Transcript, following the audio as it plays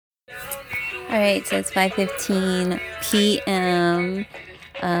All right, so it's 5:15 p.m.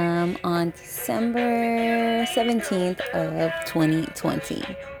 On December 17th of 2020.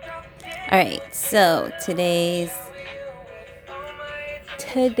 All right, so today's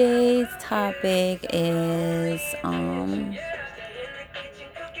topic is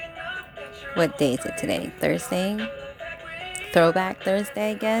what day is it today? Thursday? Throwback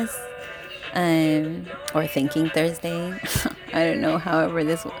Thursday, I guess. Or Thinking Thursday. I don't know, however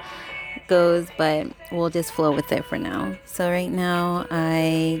this goes, but we'll just flow with it for now. So right now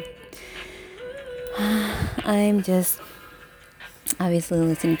I'm just obviously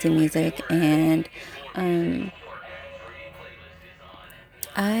listening to music, and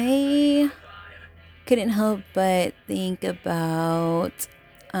I couldn't help but think about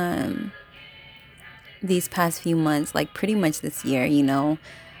these past few months, like pretty much this year,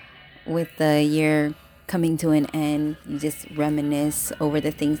 with the year coming to an end. You just reminisce over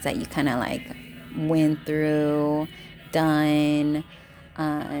the things that you kind of like went through, done,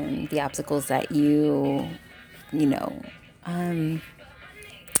 the obstacles that you know,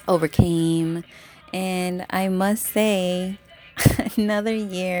 overcame. And I must say, another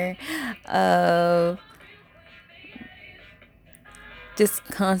year of just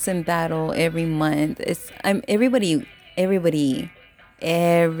constant battle every month. Everybody,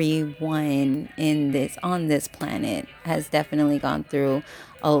 everyone on this planet has definitely gone through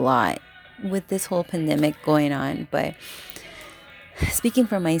a lot with this whole pandemic going on. But speaking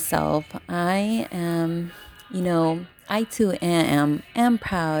for myself, I too am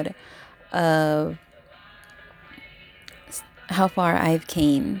proud of how far I've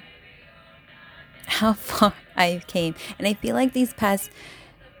came. How far I've came. And I feel like these past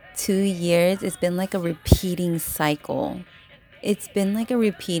 2 years, it's been like a repeating cycle. It's been like a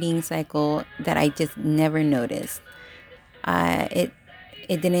repeating cycle that I just never noticed. It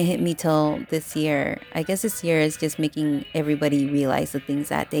didn't hit me till this year. I guess this year is just making everybody realize the things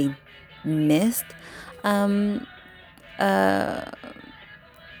that they missed, um, uh,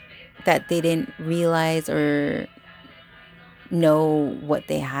 that they didn't realize or know what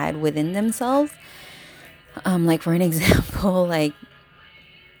they had within themselves. Like for an example, like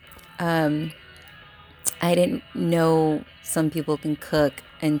I didn't know some people can cook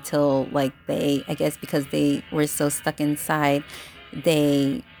until like I guess because they were so stuck inside,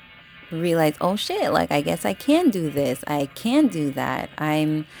 they realized, oh shit, like I guess I can do this. I can do that.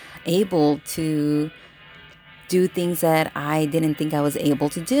 I'm able to do things that I didn't think I was able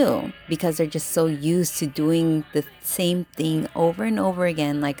to do because they're just so used to doing the same thing over and over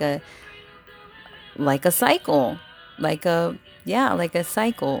again, like a cycle, like a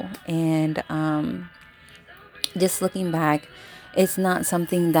cycle. And just looking back, it's not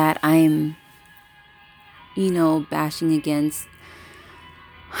something that I'm, bashing against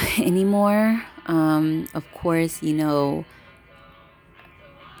anymore. Of course,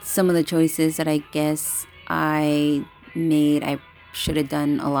 some of the choices that I guess I made, I should have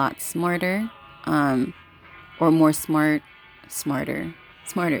done a lot smarter, or more smarter. Smarter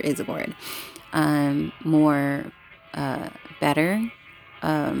is a word. More, better.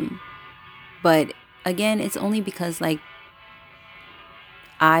 But again, it's only because like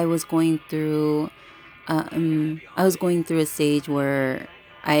I was going through a stage where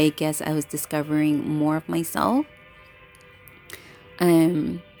I guess I was discovering more of myself.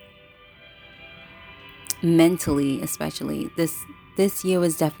 Um, Mentally, especially this year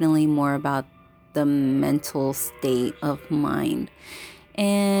was definitely more about the mental state of mind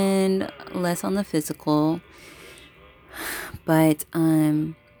and less on the physical. But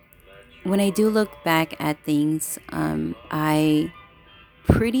when I do look back at things, I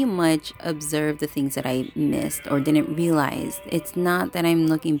pretty much observe the things that I missed or didn't realize. It's not that I'm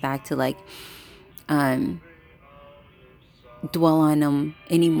looking back to like um, dwell on them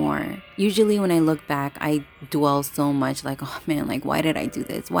anymore. Usually, when I look back, I dwell so much like, oh man, like, why did I do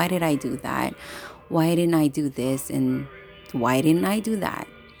this? Why did I do that? Why didn't I do this? And why didn't I do that?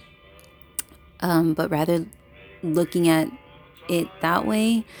 But rather looking at it that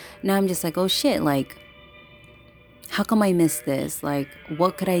way, now I'm just like, oh shit, like, how come I missed this? Like,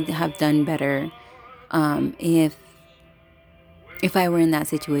 what could I have done better, if I were in that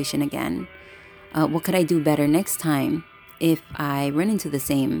situation again? What could I do better next time if I run into the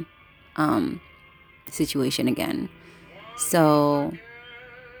same situation again? So,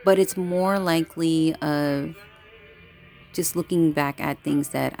 but it's more likely of just looking back at things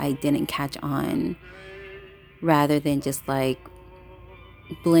that I didn't catch on rather than just like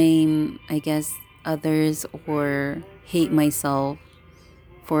blame, I guess, others or hate myself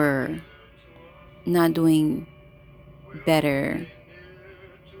for not doing better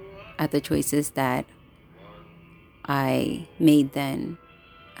at the choices that I made then.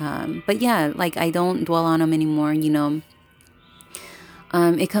 But yeah, like I don't dwell on them anymore, you know.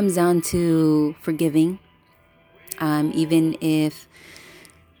 It comes down to forgiving. Even if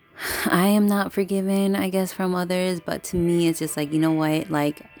I am not forgiven, I guess, from others, but to me, it's just like, you know what?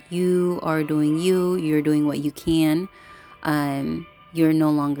 Like, you are doing you, you're doing what you can. You're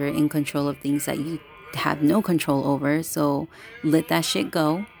no longer in control of things that you have no control over. So let that shit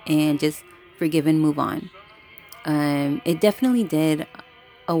go and just forgive and move on. It definitely did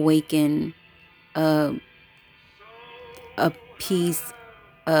awaken a, a piece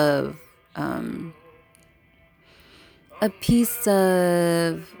of, a piece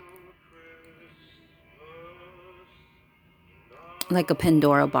of like a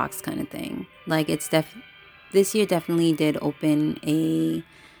Pandora box kind of thing. Like this year definitely did open a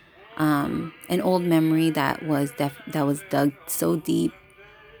an old memory that was that was dug so deep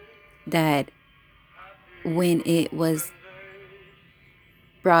that when it was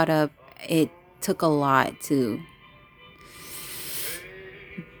brought up, it took a lot to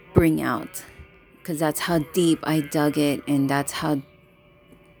bring out, because that's how deep I dug it, and that's how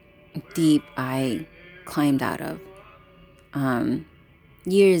deep I climbed out of.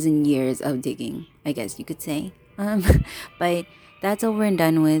 Years and years of digging, I guess you could say. But that's over and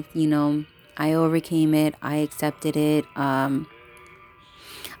done with, you know. I overcame it. I accepted it.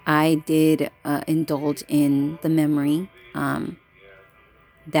 I did indulge in the memory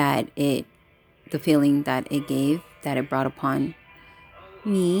that the feeling that it gave, that it brought upon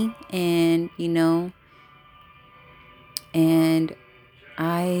me, and you know, and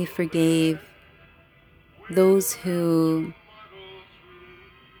I forgave those who,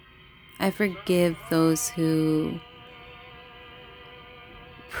 I forgive those who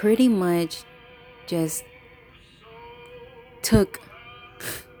pretty much just took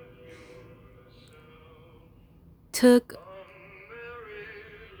took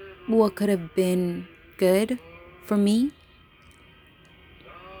what could have been good for me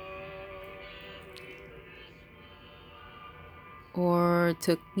or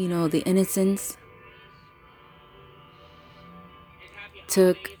took, you know, the innocence,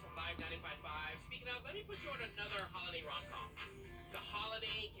 took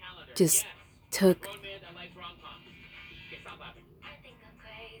just took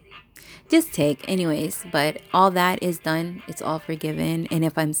just take anyways. But all that is done, it's all forgiven. And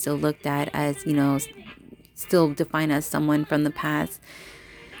if I'm still looked at as, you know, still defined as someone from the past,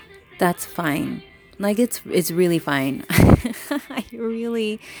 that's fine. Like it's really fine. I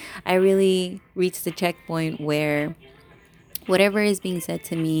really reached the checkpoint where whatever is being said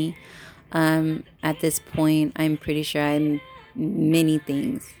to me, at this point, I'm pretty sure I'm many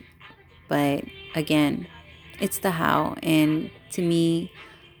things. But again, it's the how. And to me,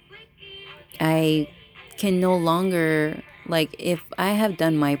 I can no longer, like, if I have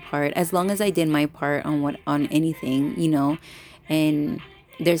done my part, as long as I did my part on on anything, you know, and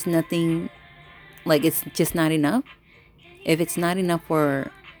there's nothing, like, it's just not enough. If it's not enough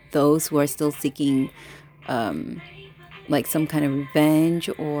for those who are still seeking, like, some kind of revenge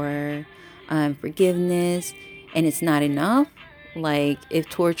or forgiveness, and it's not enough, like, if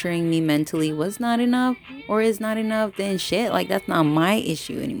torturing me mentally was not enough or is not enough, then shit, like, that's not my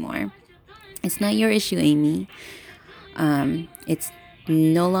issue anymore. It's not your issue, Amy. It's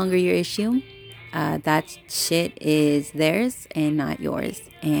no longer your issue. That shit is theirs and not yours.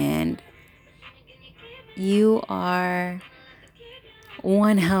 And you are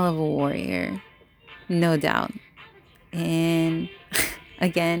one hell of a warrior, no doubt. And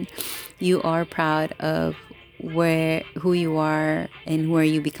again, you are proud of who you are and where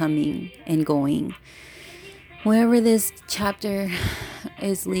you becoming and going. Wherever this chapter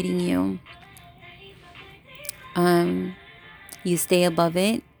is leading you, you stay above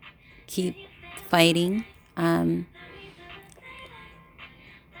it, keep fighting.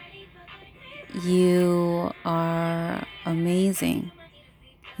 You are amazing.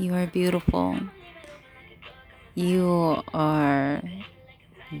 You are beautiful. You are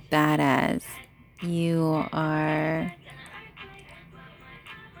badass. You're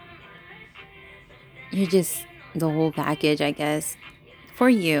just the whole package, I guess. For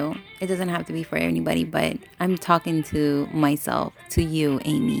you. It doesn't have to be for anybody, but I'm talking to myself, to you,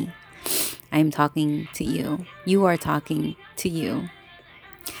 Amy. I'm talking to you. You are talking to you.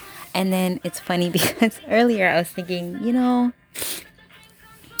 And then it's funny because earlier I was thinking, you know,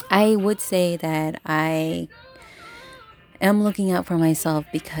 I would say that I am looking out for myself,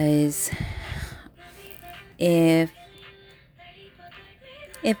 because if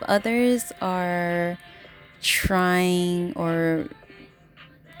others are trying or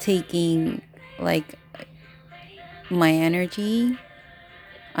taking like my energy.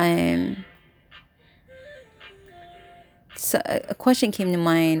 I'm so a question came to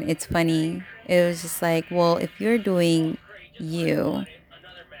mind. It's funny. It was just like, well, if you're doing you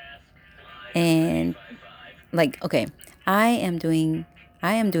and like, okay, I am doing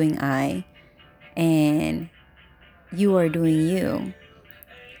I and you are doing you.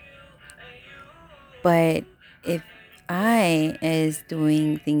 But if I is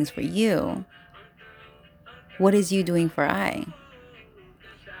doing things for you, what is you doing for I?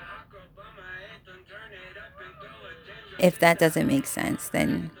 If that doesn't make sense,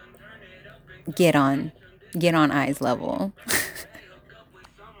 then get on I's level.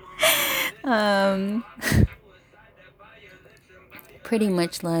 um Pretty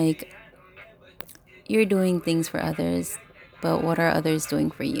much like you're doing things for others, but what are others doing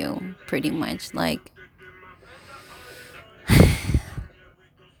for you? Pretty much like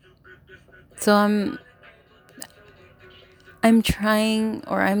so I'm trying,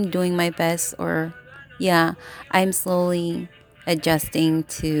 or I'm doing my best, or yeah, I'm slowly adjusting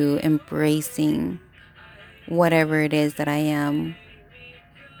to embracing whatever it is that I am,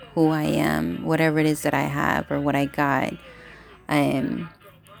 who I am, whatever it is that I have or what I got. I am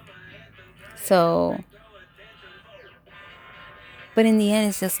so, but in the end,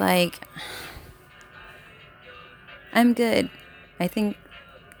 it's just like I'm good. I think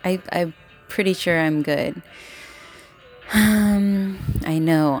I'm pretty sure I'm good. I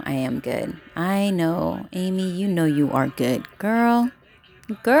know I am good. I know, Amy, you know you are good, girl,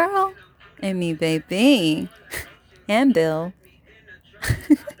 Amy, baby, and Bill.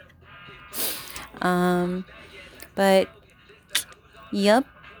 But yep,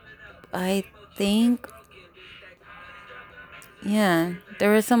 I think yeah, there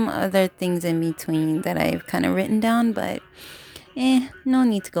were some other things in between that I've kind of written down, but no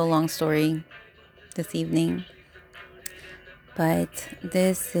need to go long story this evening. But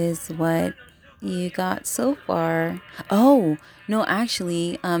this is what you got so far. Oh, no,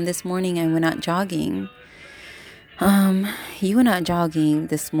 actually, this morning I went out jogging. You went out jogging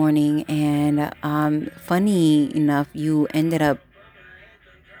this morning, and funny enough, you ended up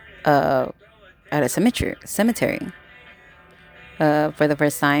uh at a cemetery for the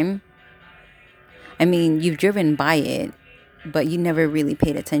first time. I mean, you've driven by it, but you never really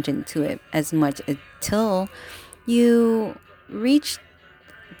paid attention to it as much until you reached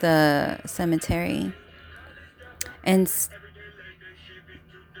the cemetery. And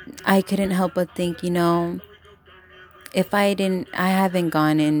I couldn't help but think, if I haven't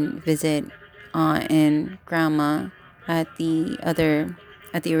gone and visit aunt and grandma at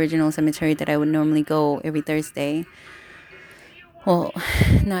at the original cemetery that I would normally go every Thursday. Well,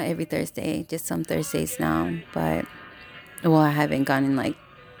 not every Thursday, just some Thursdays now. But, well, I haven't gone in like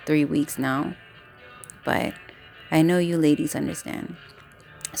 3 weeks now. But I know you ladies understand.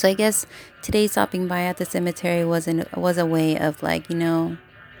 So I guess today stopping by at the cemetery was a way of like,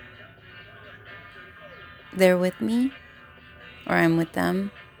 they're with me, or I'm with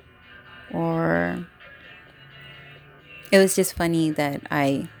them, or it was just funny that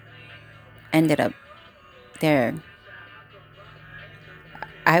I ended up there.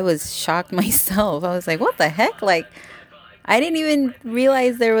 I was shocked myself. I was like, what the heck? Like, I didn't even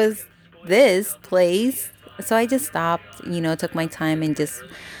realize there was this place. So I just stopped, took my time and just,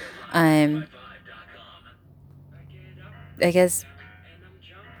 um, I guess,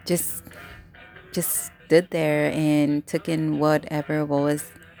 just, just stood there and took in what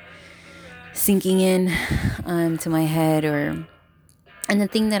was sinking in, to my head, and the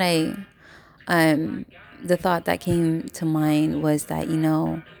thing that um, the thought that came to mind was that,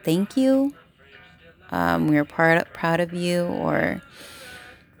 thank you. We were proud of you, or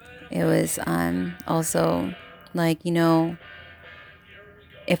it was also like,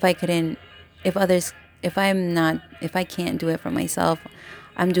 if I couldn't, if others, if I can't do it for myself,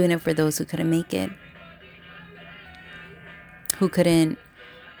 I'm doing it for those who couldn't make it, who couldn't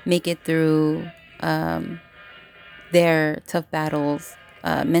make it through their tough battles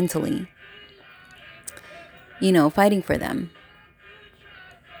mentally, fighting for them.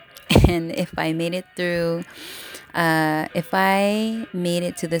 And if I made it through, if I made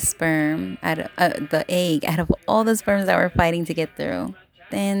it to the sperm, the egg, out of all the sperms that were fighting to get through,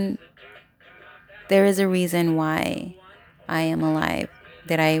 then there is a reason why I am alive,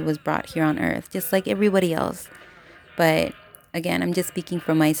 that I was brought here on earth, just like everybody else. But again, I'm just speaking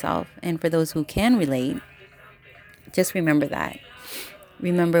for myself, and for those who can relate, just remember that.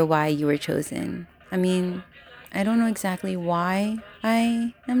 Remember why you were chosen. I mean, I don't know exactly why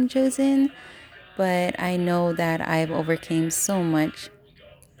I am chosen, but I know that I've overcame so much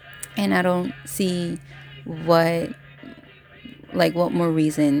And I don't see what what more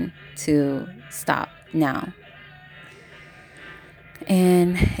reason to stop now.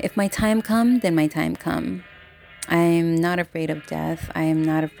 And if my time come, then my time come. I'm not afraid of death. I am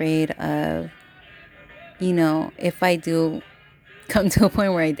not afraid of, if I do come to a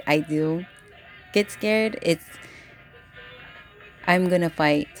point where I do get scared, I'm going to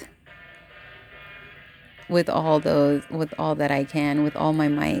fight with with all that I can, with all my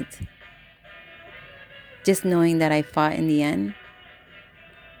might. Just knowing that I fought in the end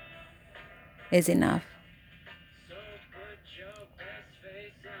is enough.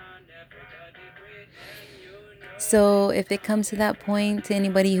 So if it comes to that point, to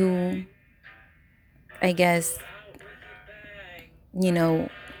anybody who, I guess,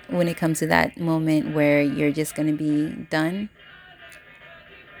 when it comes to that moment where you're just going to be done,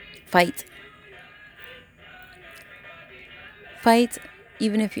 fight. Fight,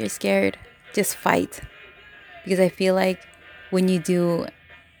 even if you're scared, just fight. Because I feel like when you do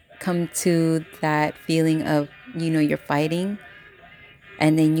come to that feeling of, you're fighting,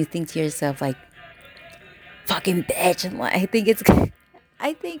 and then you think to yourself, like, fucking bitch. And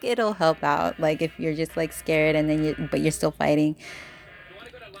I think it'll help out. Like, if you're just like scared and then but you're still fighting.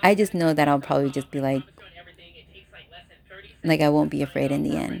 I just know that I'll probably just be like I won't be afraid in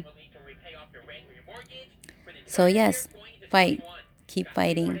the end. So yes, fight. Keep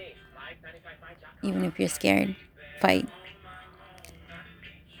fighting. Even if you're scared, fight.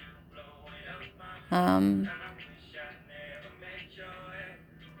 Um,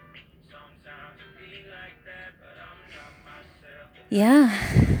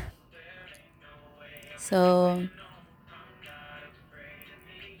 yeah. So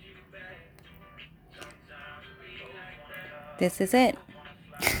this is it.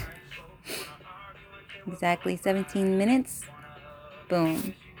 Exactly 17 minutes.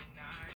 Boom.